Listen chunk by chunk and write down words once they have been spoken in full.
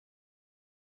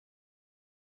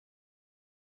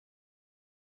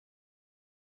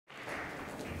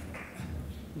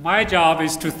My job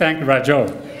is to thank Raju.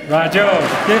 Raju,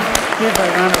 give a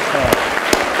round of applause.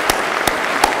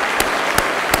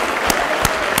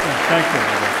 Thank you.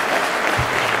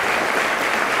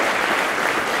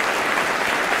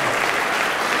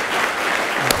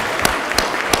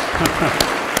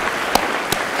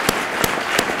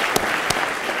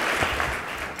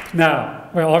 Now,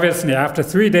 well, obviously, after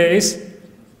 3 days,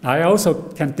 I also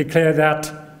can declare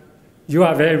that you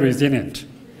are very resilient.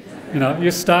 You know,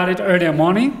 you started early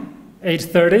morning,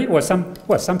 8:30, or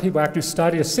some people actually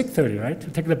started at 6:30, right, to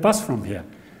take the bus from here.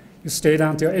 You stayed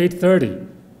until 8:30.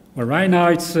 Well, right now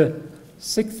it's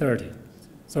 6:30.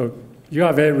 So you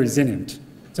are very resilient.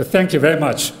 So thank you very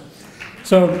much.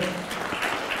 So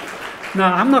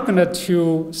now I'm not going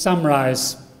to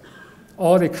summarize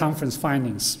all the conference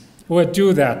findings. We'll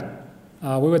do that.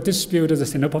 We will distribute the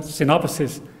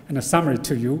synopsis and a summary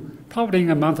to you, probably in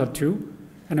a month or two,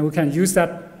 and we can use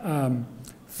that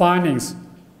findings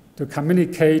to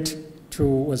communicate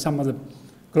to some of the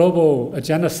global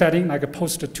agenda setting, like a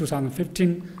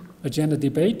post-2015 agenda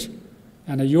debate.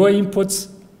 And your inputs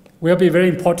will be very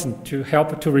important to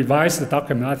help to revise the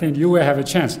document. I think you will have a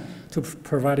chance to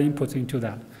provide input into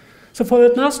that. So for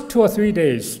the last 2 or 3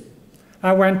 days,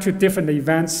 I went to different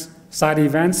events, side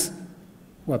events,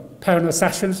 panel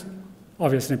sessions,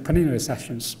 obviously plenary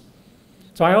sessions.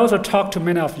 So I also talked to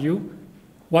many of you.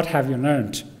 What have you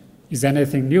learned? Is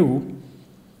anything new?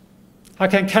 I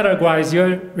can categorize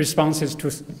your responses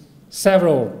to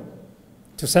several.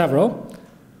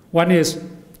 One is,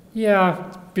 yeah,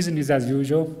 business as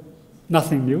usual,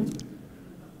 nothing new.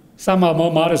 Some are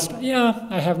more modest. Yeah,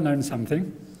 I have learned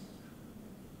something.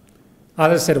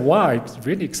 Others said, wow, it's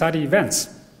really exciting events.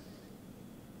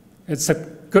 It's a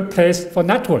good place for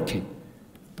networking.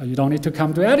 But you don't need to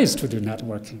come to Addis to do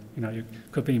networking. You know, you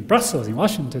could be in Brussels, in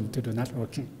Washington to do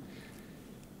networking.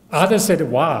 Others said,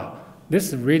 wow, this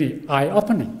is really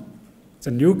eye-opening. It's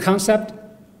a new concept,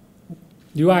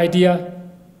 new idea,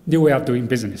 new way of doing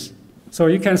business. So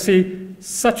you can see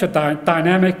such a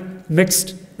dynamic,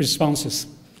 mixed responses.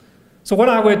 So what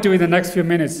I will do in the next few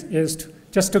minutes is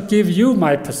just to give you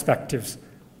my perspectives,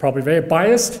 probably very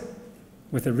biased,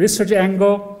 with a research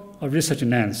angle or research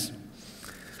lens.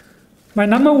 My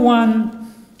number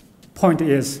one point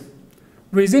is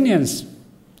resilience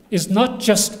is not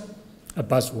just a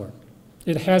buzzword.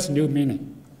 It has new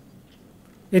meaning.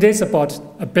 It is about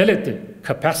ability,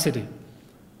 capacity,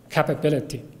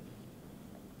 capability.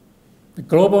 The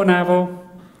global level,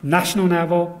 national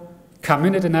level,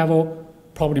 community level,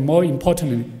 probably more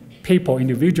importantly, people,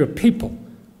 individual people,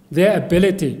 their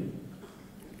ability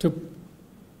to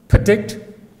predict,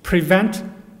 prevent,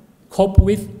 cope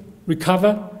with,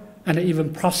 recover, and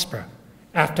even prosper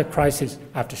after crisis,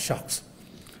 after shocks.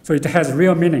 So it has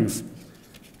real meanings.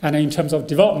 And in terms of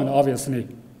development, obviously,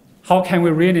 how can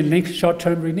we really link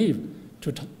short-term relief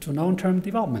to long-term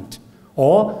development?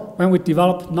 Or when we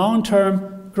develop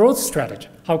long-term growth strategy,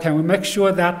 how can we make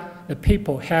sure that the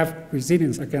people have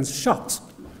resilience against shocks?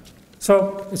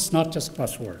 So it's not just a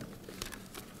buzzword.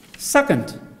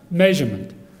 Second,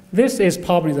 measurement. This is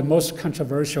probably the most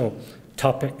controversial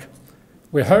topic.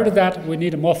 We heard that we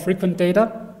need more frequent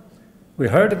data. We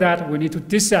heard that we need to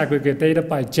disaggregate data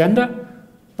by gender,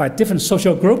 by different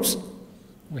social groups.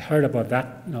 We heard about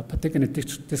that, particularly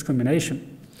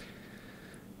discrimination.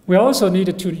 We also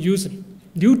needed to use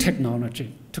new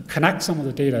technology to connect some of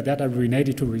the data that are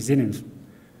related to resilience.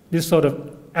 This sort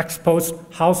of exposed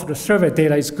how the survey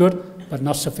data is good, but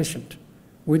not sufficient.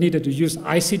 We needed to use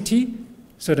ICT,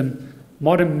 certain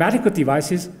modern medical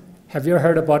devices. Have you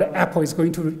heard about Apple is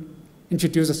going to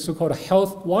introduce a so-called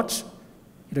health watch?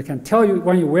 It can tell you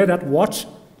when you wear that watch,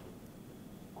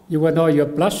 you will know your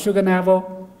blood sugar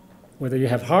level, whether you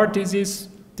have heart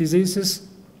diseases,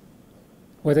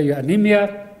 whether you're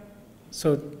anemia.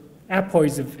 So Apple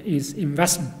is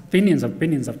investing billions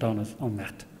of dollars on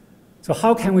that. So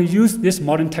how can we use these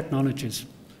modern technologies,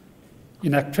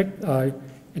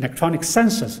 electronic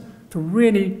sensors, to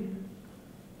really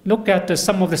look at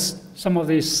some of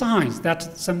the signs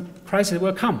that some crisis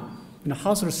will come?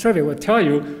 Household survey will tell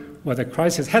you whether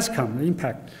crisis has come, the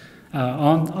impact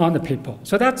on the people.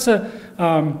 So that's the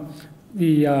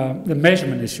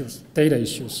measurement issues, data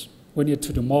issues. We need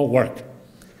to do more work.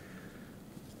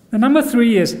 The number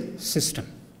 3 is system.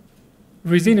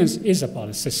 Resilience is about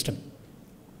a system.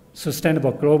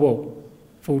 Sustainable global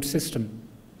food system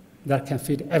that can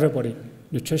feed everybody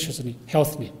nutritiously,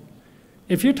 healthily.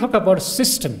 If you talk about a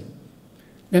system,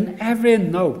 then every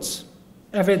note,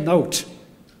 every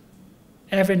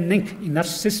link in that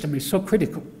system is so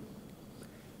critical.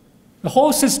 The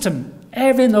whole system,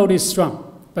 every node is strong,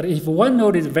 but if one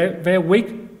node is very, very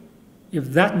weak, if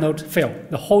that node fails,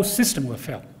 the whole system will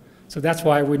fail. So that's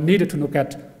why we needed to look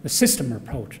at the system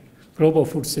approach, global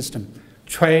food system,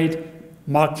 trade,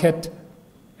 market,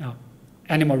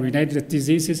 animal-related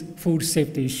diseases, food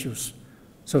safety issues.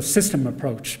 So system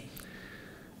approach.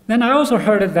 Then I also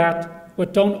heard that we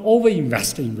don't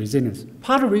overinvest in resilience.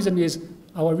 Part of the reason is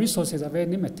our resources are very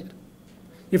limited.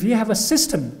 If you have a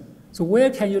system, so where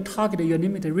can you target your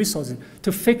limited resources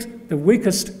to fix the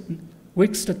weakest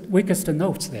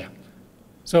nodes there?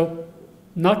 So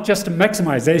not just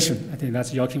maximization, I think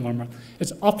that's Joachim Wurmer,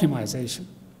 it's optimization.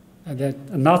 And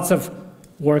then lots of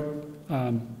work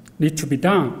need to be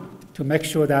done to make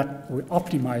sure that we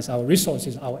optimize our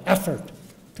resources, our effort,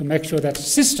 to make sure that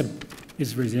system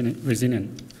is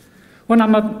resilient. Well,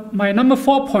 my number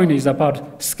 4 point is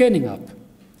about scaling up.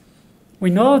 We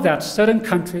know that certain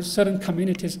countries, certain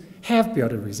communities have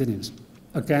built resilience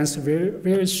against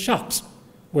various shocks,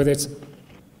 whether it's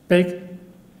big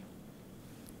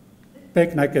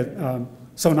like a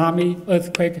tsunami,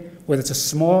 earthquake, whether it's a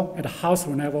small at a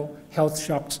household level, health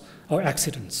shocks or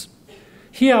accidents.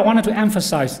 Here I wanted to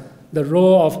emphasize the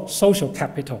role of social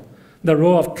capital, the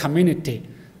role of community,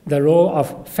 the role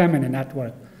of family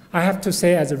network. I have to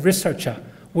say, as a researcher,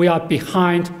 we are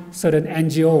behind certain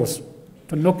NGOs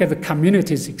to look at the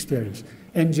community's experience,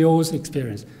 NGOs'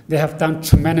 experience. They have done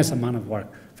tremendous amount of work.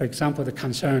 For example, the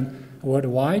Concern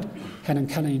Worldwide, Helen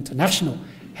Keller International,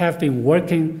 have been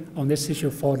working on this issue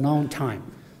for a long time.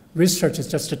 Research is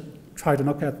just to try to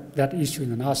look at that issue in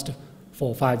the last 4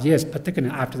 or 5 years,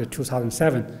 particularly after the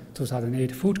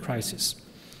 2007-2008 food crisis.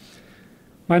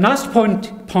 My last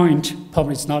point,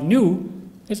 probably it's not new,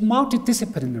 is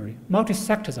multidisciplinary,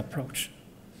 multi-sectors approach.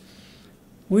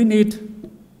 We need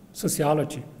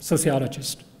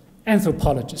sociologists,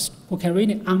 anthropologists, who can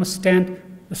really understand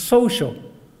the social,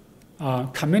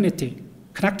 community,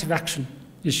 collective action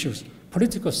issues,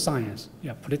 political science,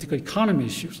 political economy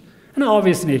issues, and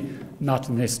obviously not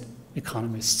least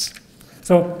economists.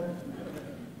 So,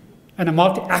 and a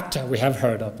multi-actor, we have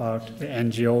heard about the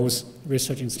NGOs,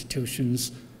 research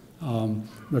institutions,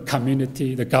 the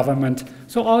community, the government.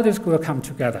 So all this will come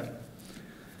together.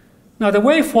 Now the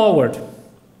way forward,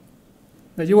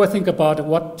 that you will think about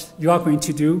what you are going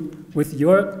to do with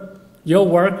your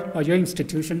work or your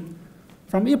institution.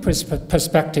 From IFPRI's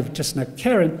perspective, just like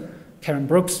Karen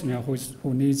Brooks,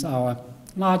 who leads our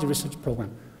large research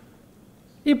program.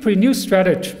 IFPRI new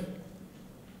strategy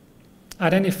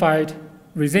identified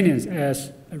resilience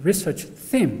as a research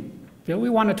theme. We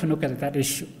wanted to look at that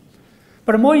issue.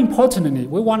 But more importantly,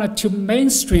 we wanted to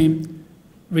mainstream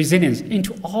resilience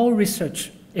into all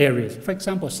research areas. For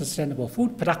example, sustainable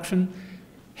food production,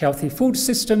 healthy food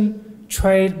system,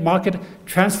 trade, market,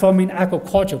 transforming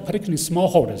agriculture, particularly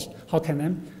smallholders. How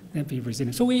can they be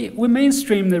resilient? So we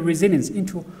mainstream the resilience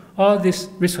into all these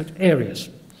research areas.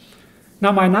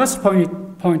 Now my last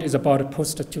point is about the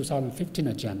post-2015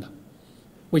 agenda.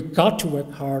 We got to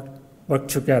work hard, work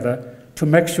together to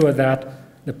make sure that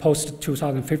the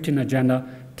post-2015 agenda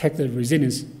take the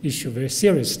resilience issue very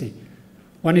seriously.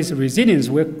 One is resilience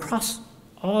will cross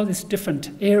all these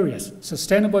different areas,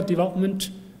 sustainable development,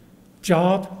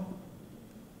 job,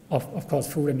 of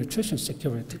course, food and nutrition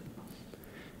security.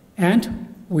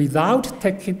 And without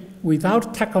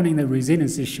tackling the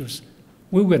resilience issues,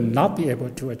 we will not be able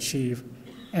to achieve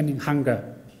ending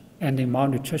hunger, ending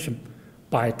malnutrition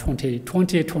by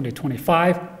 2020,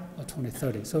 2025, or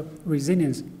 2030. So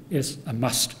resilience is a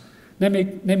must. Let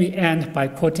me end by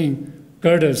quoting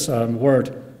Goethe's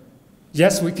word,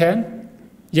 yes, we can,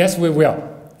 yes, we will.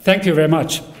 Thank you very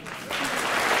much.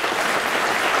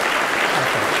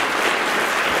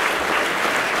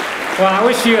 Well, I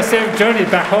wish you a safe journey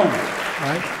back home.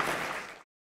 All right?